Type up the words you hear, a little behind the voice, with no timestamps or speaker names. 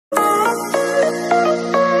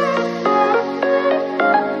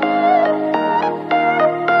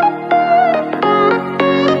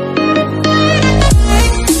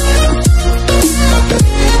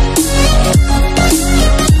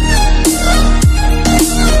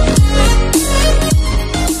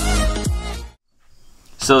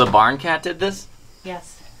So the barn cat did this?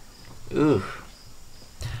 Yes. Ooh.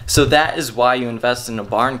 So that is why you invest in a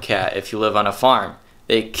barn cat if you live on a farm.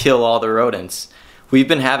 They kill all the rodents. We've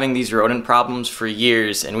been having these rodent problems for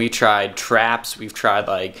years, and we tried traps, we've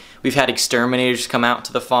had exterminators come out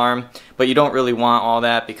to the farm, but you don't really want all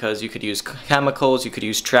that because you could use chemicals, you could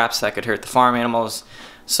use traps that could hurt the farm animals.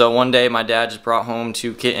 So one day my dad just brought home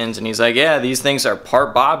 2 kittens and he's like, yeah, these things are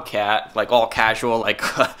part bobcat, like all casual, like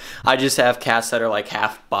I just have cats that are like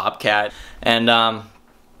half bobcat. And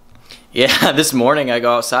yeah, this morning I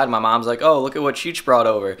go outside, my mom's like, oh, look at what Cheech brought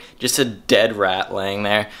over. Just a dead rat laying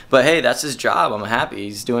there. But hey, that's his job, I'm happy.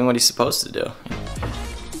 He's doing what he's supposed to do.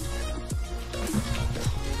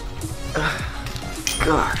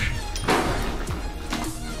 Gosh.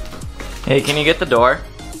 Hey, can you get the door?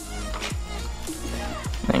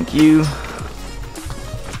 Thank you.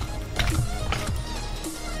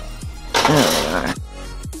 There we are.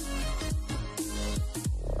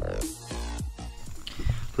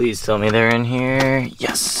 Please tell me they're in here.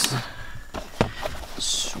 Yes.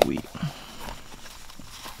 Sweet.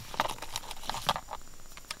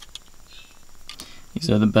 These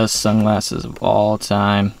are the best sunglasses of all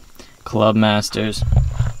time. Club Masters.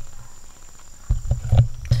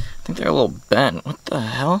 I think they're a little bent. What the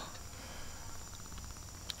hell?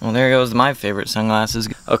 Well, there goes my favorite sunglasses.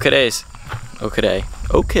 Okays.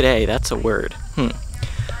 Okaday, that's a word.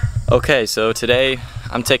 Okay, so today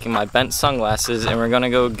I'm taking my bent sunglasses and we're gonna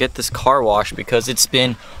go get this car wash because it's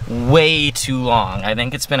been way too long. I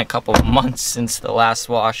think it's been a couple of months since the last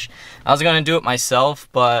wash. I was gonna do it myself,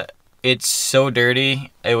 but it's so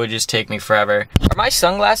dirty, it would just take me forever. Are my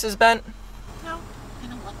sunglasses bent? No, they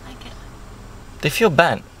don't look like it. They feel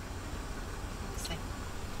bent.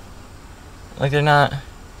 Like they're not...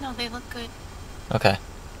 No, they look good. Okay.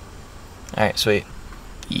 Alright, sweet.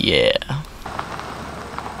 Yeah.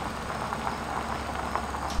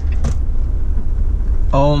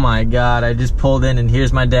 Oh my god, I just pulled in and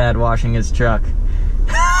here's my dad washing his truck.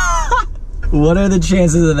 What are the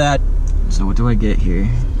chances of that? So what do I get here?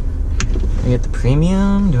 Do I get the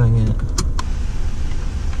premium? Do I get...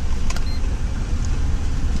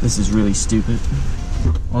 This is really stupid.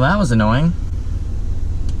 Well, that was annoying.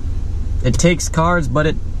 It takes cards, but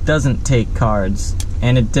it doesn't take cards.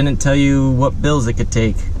 And it didn't tell you what bills it could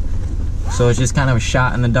take. So it's just kind of a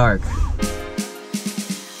shot in the dark.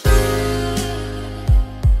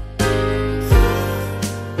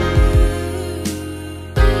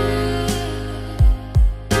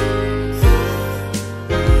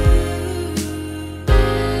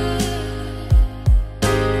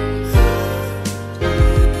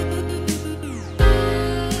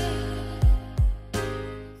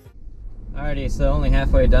 Alrighty, so only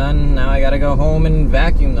halfway done. Now I gotta go home and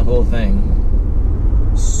vacuum the whole thing.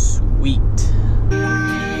 Sweet.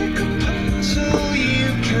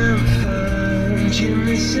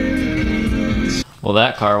 Well,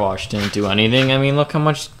 that car wash didn't do anything. I mean, look how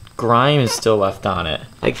much grime is still left on it.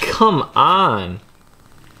 Like, come on.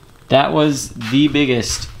 That was the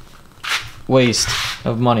biggest waste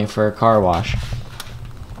of money for a car wash.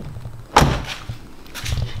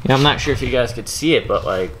 You know, I'm not sure if you guys could see it, but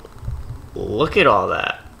like, look at all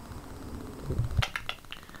that.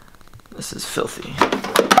 This is filthy.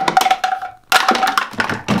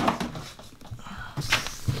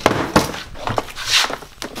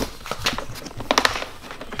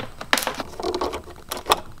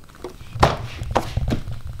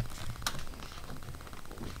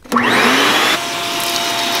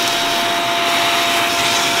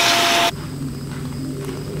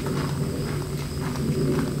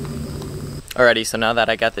 Alrighty, so now that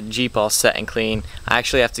I got the Jeep all set and clean, I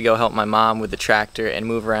actually have to go help my mom with the tractor and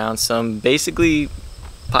move around some basically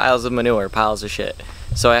piles of manure, piles of shit.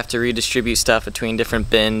 So I have to redistribute stuff between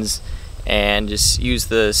different bins and just use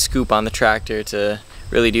the scoop on the tractor to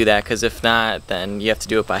really do that, because if not, then you have to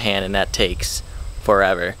do it by hand and that takes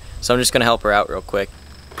forever. So I'm just gonna help her out real quick.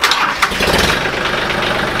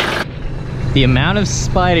 The amount of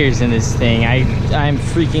spiders in this thing, I'm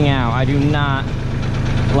freaking out. I do not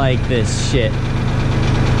like this shit.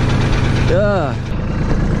 Ugh.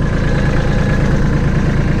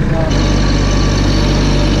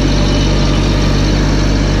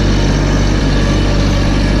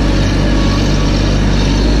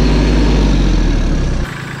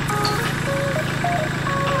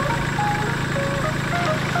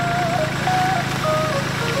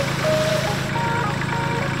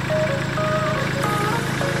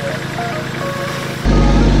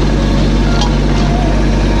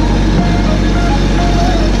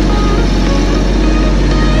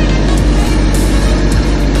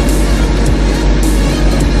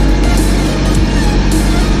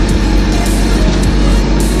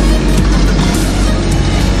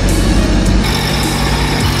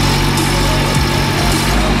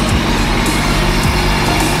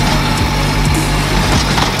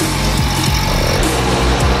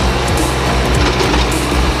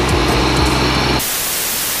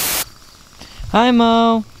 Hi,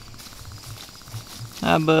 Mo.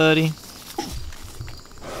 Hi, buddy.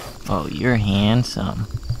 Oh, you're handsome.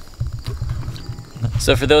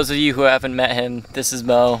 So for those of you who haven't met him, this is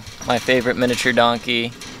Mo, my favorite miniature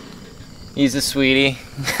donkey. He's a sweetie.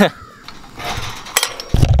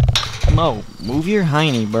 Mo, move your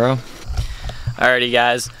hiney, bro. Alrighty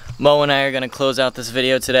guys, Mo and I are gonna close out this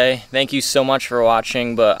video today. Thank you so much for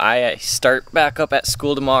watching, but I start back up at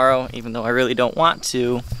school tomorrow, even though I really don't want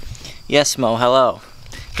to. Yes, Mo, hello.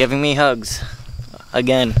 Giving me hugs.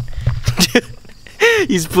 Again.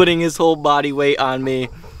 He's putting his whole body weight on me.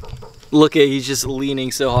 Look at, he's just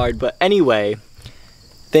leaning so hard. But anyway,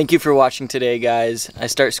 thank you for watching today, guys. I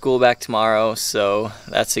start school back tomorrow, so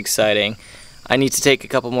that's exciting. I need to take a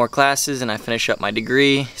couple more classes and I finish up my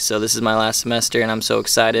degree, so this is my last semester and I'm so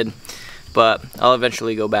excited. But I'll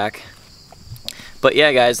eventually go back. But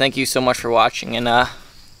yeah, guys, thank you so much for watching, and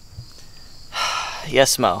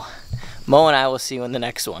yes, Mo. Mo and I will see you in the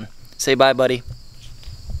next one. Say bye, buddy.